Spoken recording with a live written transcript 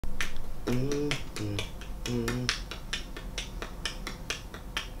Mm, mm, mm,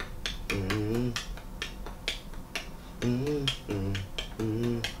 mm, mm, mm,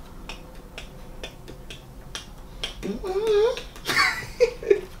 mm,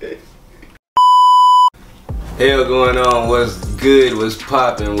 Hell going on? What's good? What's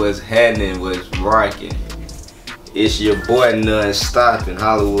poppin'? What's happening? What's rocking? It's your boy Non-Stopping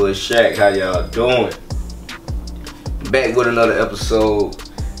Hollywood Shaq. How y'all doing? Back with another episode.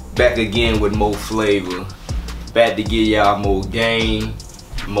 Back again with more flavor. Back to give y'all more game,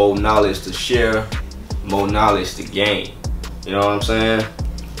 more knowledge to share, more knowledge to gain. You know what I'm saying?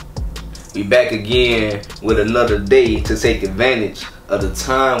 We back again with another day to take advantage of the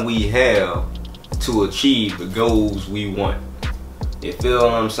time we have to achieve the goals we want. You feel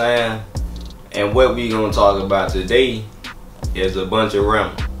what I'm saying? And what we gonna talk about today is a bunch of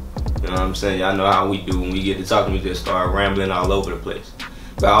rambling. You know what I'm saying? Y'all know how we do when we get to talking, we just start rambling all over the place.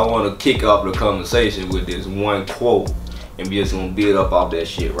 But I want to kick off the conversation with this one quote, and we just gonna build up off that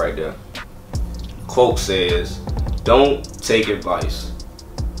shit right there. Quote says, "Don't take advice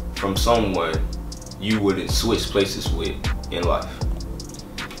from someone you wouldn't switch places with in life."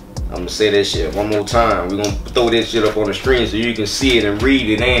 I'm gonna say that shit one more time. We're gonna throw this shit up on the screen so you can see it and read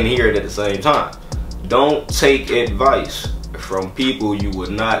it and hear it at the same time. Don't take advice from people you would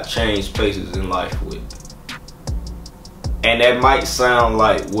not change places in life with. And that might sound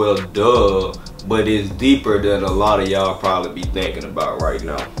like, well, duh, but it's deeper than a lot of y'all probably be thinking about right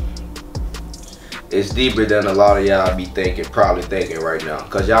now. It's deeper than a lot of y'all be probably thinking right now.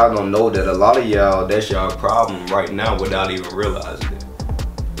 Cause y'all don't know that a lot of y'all, that's y'all problem right now without even realizing it.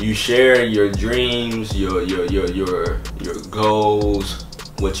 You share your dreams, your goals,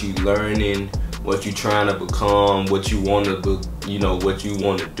 what you learning, what you trying to become, what you want to, what you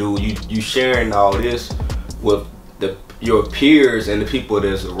want to do. You sharing all this with your peers and the people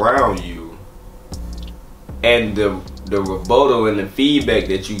that's around you, and the rebuttal and the feedback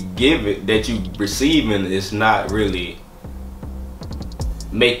that you receiving is not really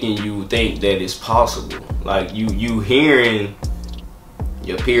making you think that it's possible. Like you hearing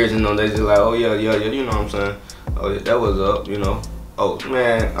your peers, they just like, oh yeah, you know what I'm saying? Oh yeah, that was up, Oh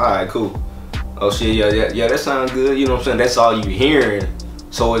man, alright, cool. Oh shit, yeah, that sounds good, you know what I'm saying? That's all you hearing.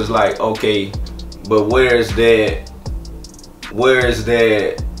 So it's like, okay, but where's that,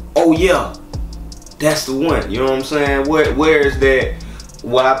 oh yeah, that's the one, you know what I'm saying? Where is that,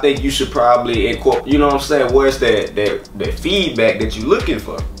 what I think you should probably incorporate, you know what I'm saying? Where's that feedback that you're looking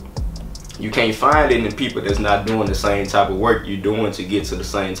for? You can't find it in the people that's not doing the same type of work you're doing to get to the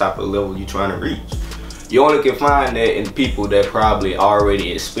same type of level you're trying to reach. You only can find that in people that probably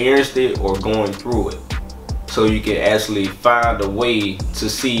already experienced it or going through it. So you can actually find a way to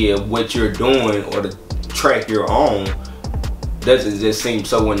see if what you're doing or the track you're on doesn't just seem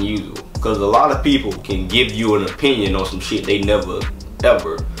so unusual. Because a lot of people can give you an opinion on some shit they never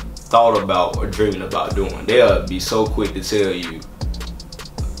ever thought about or dreamed about doing. They'll be so quick to tell you,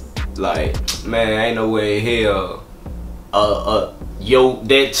 like, man, ain't no way in hell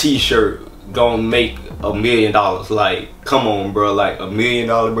that t-shirt gonna make $1 million. Like, come on, bro. Like, $1 million,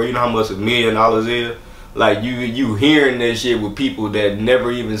 bro. You know how much $1 million is? Like, you hearing that shit with people that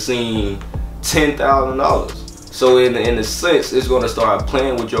never even seen $10,000. So in a sense, it's gonna start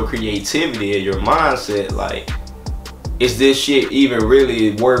playing with your creativity and your mindset. Like, is this shit even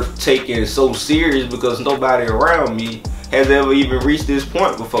really worth taking so serious? Because nobody around me has ever even reached this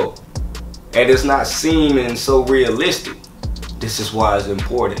point before. And it's not seeming so realistic. This is why it's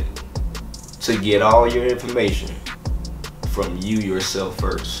important to get all your information from you yourself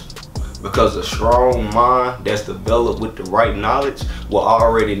first. Because a strong mind that's developed with the right knowledge will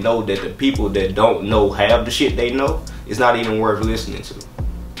already know that the people that don't know have the shit they know, it's not even worth listening to.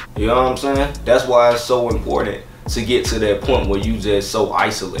 You know what I'm saying? That's why it's so important to get to that point where you just so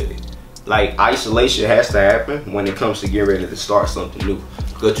isolated. Like, isolation has to happen when it comes to getting ready to start something new.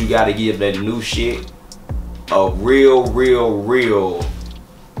 Because you got to give that new shit a real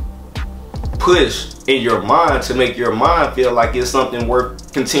push in your mind to make your mind feel like it's something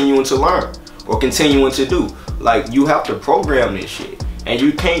worth continuing to learn or continuing to do. Like, you have to program this shit. And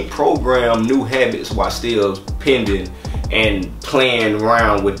you can't program new habits while still pending and playing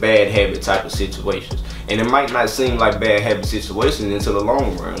around with bad habit type of situations. And it might not seem like bad habit situations into the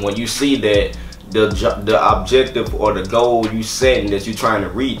long run. When you see that the objective or the goal you setting that you're trying to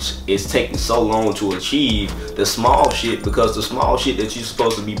reach is taking so long to achieve the small shit, because the small shit that you're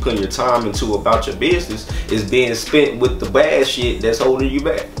supposed to be putting your time into about your business is being spent with the bad shit that's holding you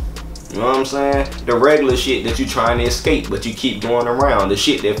back. You know what I'm saying? The regular shit that you're trying to escape, but you keep going around. The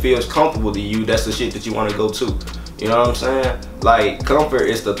shit that feels comfortable to you, that's the shit that you want to go to. You know what I'm saying? Like, comfort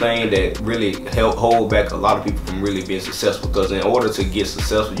is the thing that really help hold back a lot of people from really being successful, because in order to get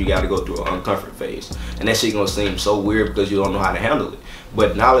successful, you got to go through an uncomfort phase. And that shit gonna seem so weird because you don't know how to handle it.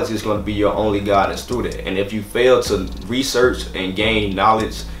 But knowledge is gonna be your only guidance through that. And if you fail to research and gain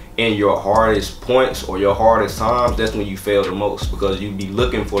knowledge in your hardest points or your hardest times, that's when you fail the most, because you be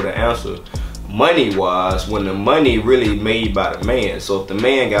looking for the answer money wise when the money really made by the man. So if the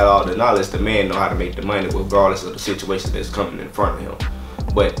man got all the knowledge, the man know how to make the money regardless of the situation that's coming in front of him.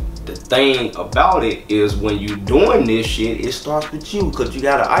 But the thing about it is, when you doing this shit, it starts with you, because you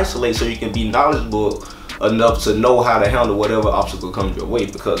gotta isolate so you can be knowledgeable enough to know how to handle whatever obstacle comes your way.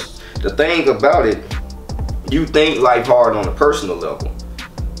 Because the thing about it, you think life hard on a personal level.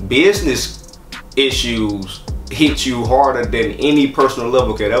 Business issues hit you harder than any personal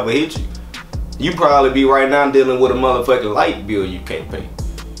level could ever hit you. You probably be right now dealing with a motherfucking light bill you can't pay.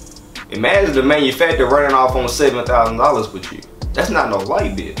 Imagine the manufacturer running off on $7,000 with you. That's not no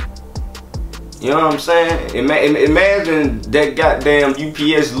light bill. You know what I'm saying? Imagine that goddamn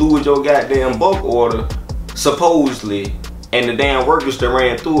UPS lose your goddamn bulk order, supposedly, and the damn workers that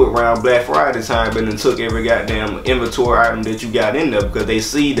ran through it around Black Friday time and then took every goddamn inventory item that you got in there, because they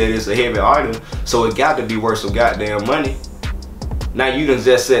see that it's a heavy item, so it got to be worth some goddamn money. Now you done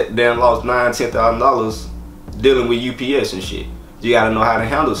just sat there and lost $9,000-$10,000 dealing with UPS and shit. You gotta know how to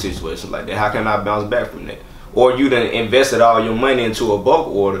handle situations like that. How can I bounce back from that? Or you done invested all your money into a bulk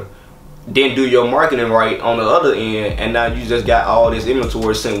order, didn't do your marketing right on the other end, and now you just got all this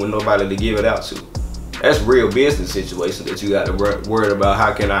inventory sitting with nobody to give it out to. That's real business situations that you got to worry about.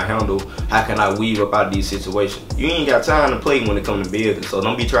 How can I handle, how can I weave up out of these situations? You ain't got time to play when it comes to business, so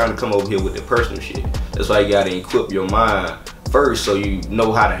don't be trying to come over here with the personal shit. That's why you gotta equip your mind first, so you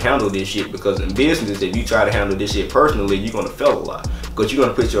know how to handle this shit. Because in business, if you try to handle this shit personally, you're gonna fail a lot, because you're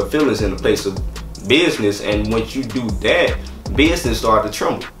gonna put your feelings in the place of business. And once you do that, business start to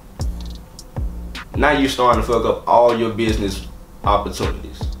tremble. Now you're starting to fuck up all your business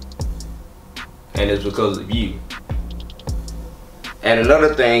opportunities, and it's because of you. And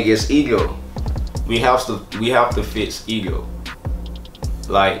another thing is ego. We have to fix ego.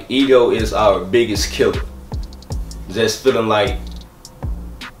 Like, ego is our biggest killer. Just feeling like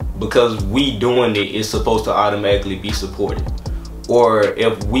because we doing it, it's supposed to automatically be supported. Or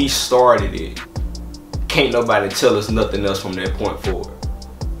if we started it, can't nobody tell us nothing else from that point forward.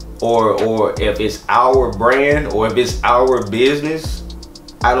 Or if it's our brand, or if it's our business,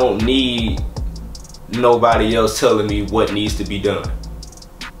 I don't need nobody else telling me what needs to be done.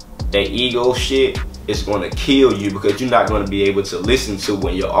 That ego shit is gonna kill you, because you're not gonna be able to listen to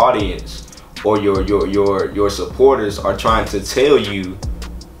when your audience or your supporters are trying to tell you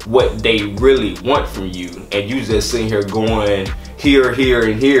what they really want from you, and you just sitting here going here,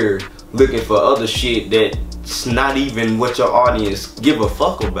 and here, looking for other shit that's not even what your audience give a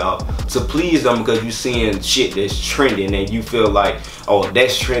fuck about, to please them, because you seeing shit that's trending and you feel like, oh,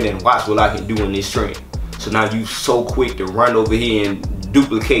 that's trending, watch what I can do in this trend. So now you so quick to run over here and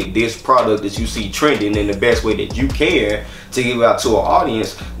duplicate this product that you see trending in the best way that you can to give out to an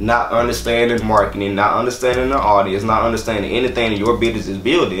audience, not understanding marketing, not understanding the audience, not understanding anything that your business is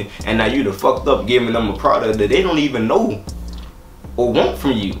building. And now you done fucked up giving them a product that they don't even know or want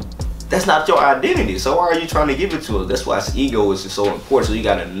from you. That's not your identity, so why are you trying to give it to us? That's why ego is so important. So you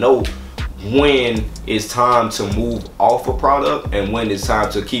gotta know when it's time to move off a product and when it's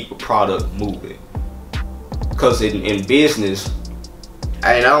time to keep a product moving. Because in business,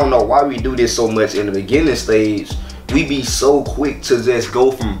 and I don't know why we do this so much in the beginning stage, we be so quick to just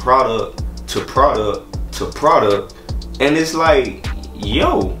go from product to product to product, and it's like,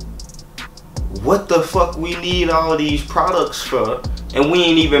 yo, what the fuck we need all these products for, and we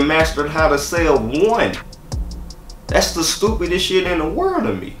ain't even mastered how to sell one? That's the stupidest shit in the world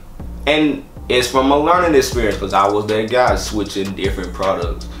to me. And it's from a learning experience, because I was that guy switching different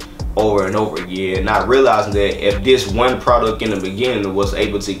products over and over again, not realizing that if this one product in the beginning was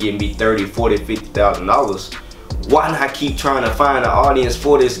able to give me $30,000, $40,000, $50,000, why not keep trying to find an audience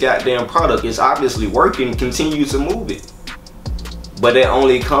for this goddamn product? It's obviously working, continue to move it. But that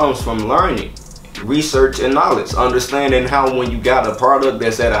only comes from learning, research, and knowledge, understanding how when you got a product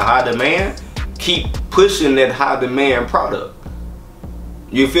that's at a high demand, keep pushing that high demand product.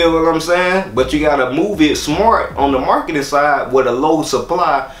 You feel what I'm saying? But you gotta move it smart on the marketing side with a low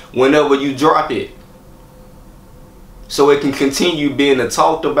supply whenever you drop it, so it can continue being a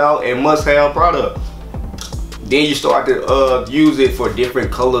talked about and must have product. Then you start to use it for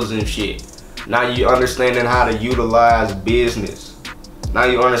different colors and shit. Now you understanding how to utilize business. Now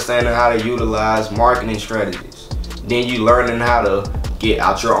you understanding how to utilize marketing strategies. Then you learning how to get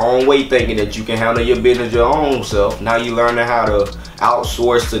out your own way thinking that you can handle your business your own self. Now you learning how to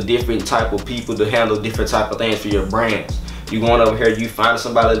outsource to different type of people to handle different type of things for your brands. You going over here, you find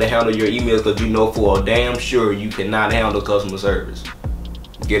somebody to handle your emails because you know for a damn sure you cannot handle customer service.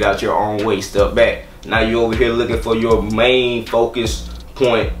 Get out your own way, step back. Now you over here looking for your main focus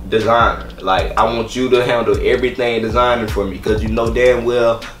point designer. Like, I want you to handle everything designing for me, because you know damn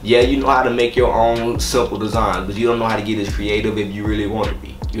well, yeah, you know how to make your own simple design, but you don't know how to get as creative if you really want to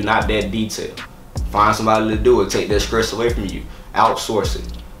be. You're not that detailed. Find somebody to do it. Take that stress away from you. Outsource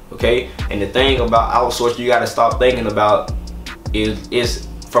it. Okay? And the thing about outsourcing, you got to stop thinking about is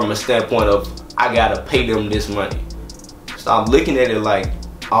from a standpoint of, I got to pay them this money. Stop looking at it like,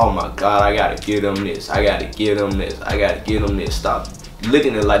 oh my God, I got to give them this. I got to give them this. I got to give them this. Stop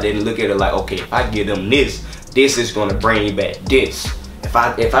looking at it like that and look at it like, okay, if I give them this, this is going to bring back this. If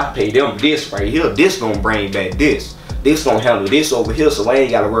I pay them this right here, this going to bring back this. This going to handle this over here, so I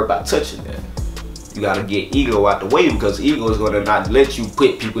ain't got to worry about touching that. You got to get ego out the way, because ego is going to not let you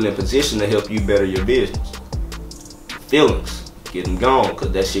put people in position to help you better your business. Feelings, get them gone,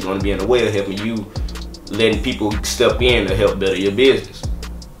 because that shit going to be in the way of helping you, letting people step in to help better your business.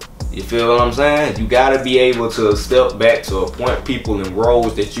 You feel what I'm saying? You got to be able to step back to appoint people in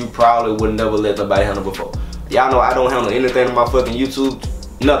roles that you probably would never let nobody handle before. Y'all know I don't handle anything on my fucking YouTube,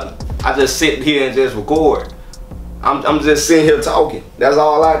 nothing. I just sit here and just record. I'm just sitting here talking. That's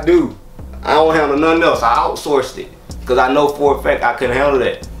all I do. I don't handle nothing else. I outsourced it because I know for a fact I couldn't handle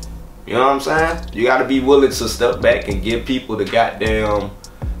that. You know what I'm saying? You got to be willing to step back and give people the goddamn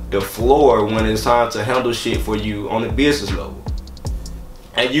the floor when it's time to handle shit for you on a business level.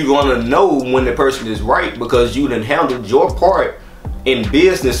 And you're gonna know when the person is right, because you done handled your part in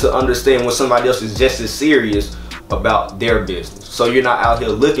business to understand when somebody else is just as serious about their business. So you're not out here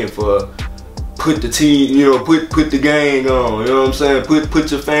looking for put the team, you know, put the gang on, you know what I'm saying?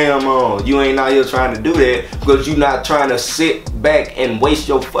 Put your fam on. You ain't out here trying to do that because you're not trying to sit back and waste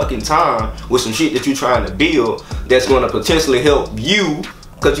your fucking time with some shit that you're trying to build that's gonna potentially help you,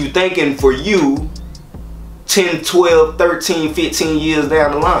 because you thinking for you 10, 12, 13, 15 years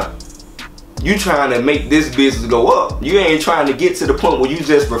down the line. You trying to make this business go up. You ain't trying to get to the point where you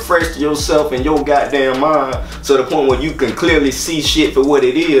just refresh yourself and your goddamn mind to the point where you can clearly see shit for what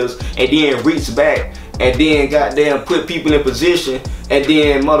it is, and then reach back and then goddamn put people in position, and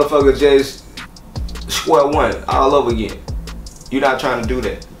then motherfucker just square one all over again. You're not trying to do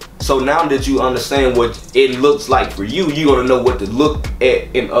that. So now that you understand what it looks like for you, you're gonna know what to look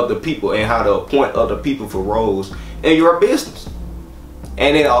at in other people and how to appoint other people for roles in your business.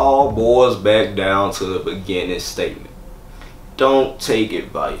 And it all boils back down to the beginning statement. Don't take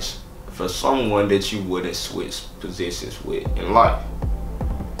advice from someone that you wouldn't switch positions with in life.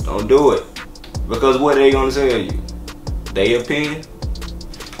 Don't do it. Because what they gonna tell you? Their opinion?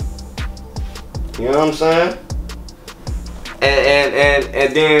 You know what I'm saying?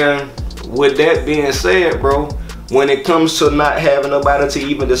 And then with that being said, bro, when it comes to not having nobody to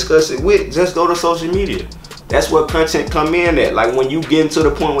even discuss it with, just go to social media. That's where content come in at. Like when you get to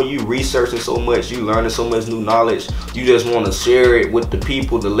the point where you researching so much, you learning so much new knowledge, you just want to share it with the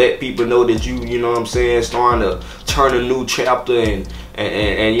people to let people know that you know what I'm saying, starting to turn a new chapter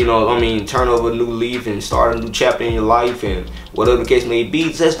and you know, I mean, turn over a new leaf and start a new chapter in your life, and whatever the case may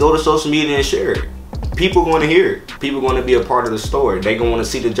be, just go to social media and share it. People going to hear it. People going to be a part of the story. They going to want to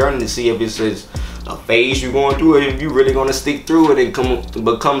see the journey to see if it's a phase you're going through, or if you're really going to stick through it and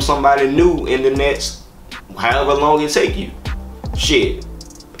become somebody new in the next however long it take you. Shit.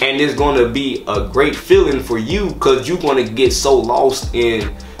 And it's going to be a great feeling for you, because you're going to get so lost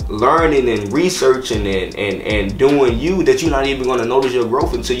in learning and researching and doing you that you're not even going to notice your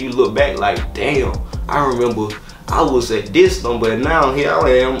growth until you look back like, damn, I remember I was at this number and now here I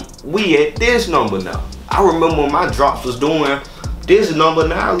am, we at this number now. I remember when my drops was doing this number,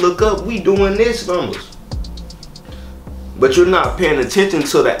 now I look up, we doing this numbers. But you're not paying attention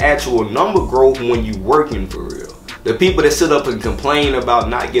to the actual number growth when you working for real. The people that sit up and complain about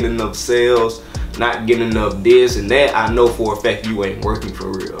not getting enough sales, not getting enough this and that, I know for a fact you ain't working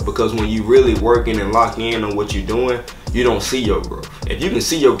for real. Because when you really working and lock in on what you're doing, you don't see your growth. If you can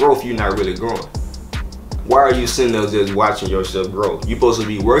see your growth, you're not really growing. Why are you sitting there just watching yourself grow? You're supposed to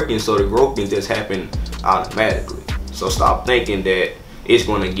be working so the growth can just happen automatically. So stop thinking that it's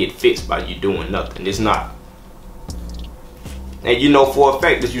going to get fixed by you doing nothing. It's not. And you know for a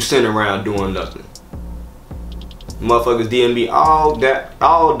fact that you sitting around doing nothing. Motherfuckers DM me all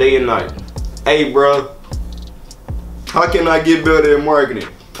day and night. Hey bro, how can I get better at marketing?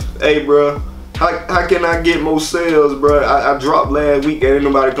 Hey bro, how can I get more sales, bro? I dropped last week and ain't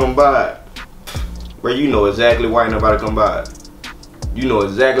nobody come by it. Bro, you know exactly why ain't nobody come by it. You know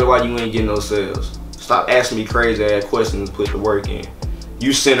exactly why you ain't getting no sales. Stop asking me crazy ass questions and put the work in.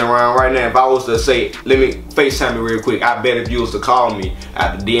 You sitting around right now, if I was to say, let me FaceTime me real quick, I bet if you was to call me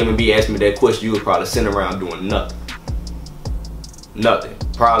after DMB asking me that question, you was probably sitting around doing nothing. Nothing.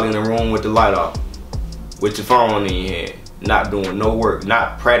 Probably in the room with the light off, with your phone in your hand, not doing no work,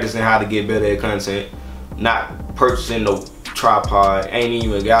 not practicing how to get better at content, not purchasing no tripod, ain't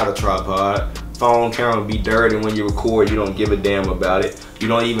even got a tripod. Phone camera be dirty when you record, you don't give a damn about it. You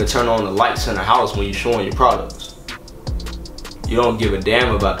don't even turn on the lights in the house when you're showing your products. You don't give a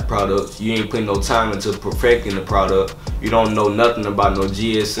damn about the product. You ain't putting no time into perfecting the product. You don't know nothing about no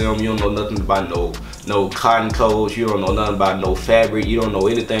GSM. You don't know nothing about no cotton codes. You don't know nothing about no fabric. You don't know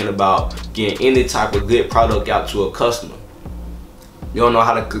anything about getting any type of good product out to a customer. You don't know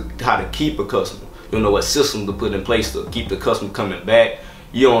how to keep a customer. You don't know what system to put in place to keep the customer coming back.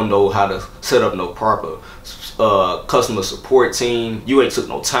 You don't know how to set up no proper customer support team. You ain't took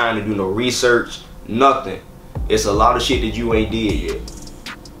no time to do no research. Nothing. It's a lot of shit that you ain't did yet.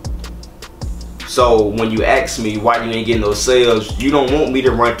 So when you ask me why you ain't getting no sales, you don't want me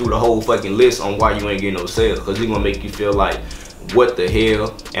to run through the whole fucking list on why you ain't getting no sales, because it's gonna make you feel like, what the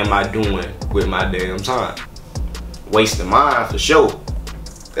hell am I doing with my damn time? Wasting mine for sure.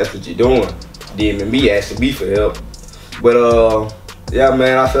 That's what you're doing. DMB asking me for help. But yeah,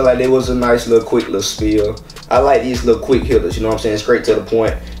 man, I feel like it was a nice little quick little spiel. I like these little quick hitters, you know what I'm saying? Straight to the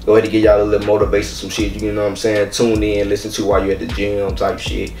point. Go ahead and give y'all a little motivation, some shit, you know what I'm saying? Tune in, listen to while you're at the gym type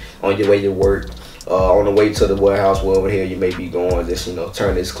shit, on your way to work, on the way to the warehouse, wherever the hell you may be going. Just, you know,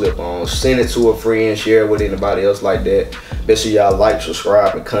 turn this clip on, send it to a friend, share it with anybody else like that. Make sure y'all like,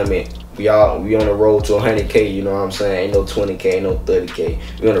 subscribe, and comment. We on the road to 100K, you know what I'm saying? Ain't no 20K, ain't no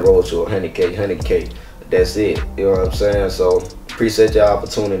 30K. We on the road to 100K. That's it, you know what I'm saying? So appreciate y'all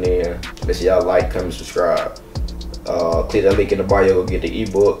for tuning in. Make sure y'all like, comment, subscribe. Click that link in the bio, go get the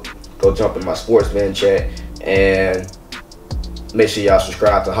ebook. Go jump in my Sportsman chat, and make sure y'all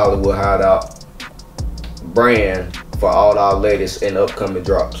subscribe to Hollywood Hideout brand for all our latest and upcoming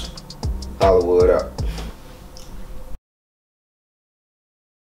drops. Hollywood out.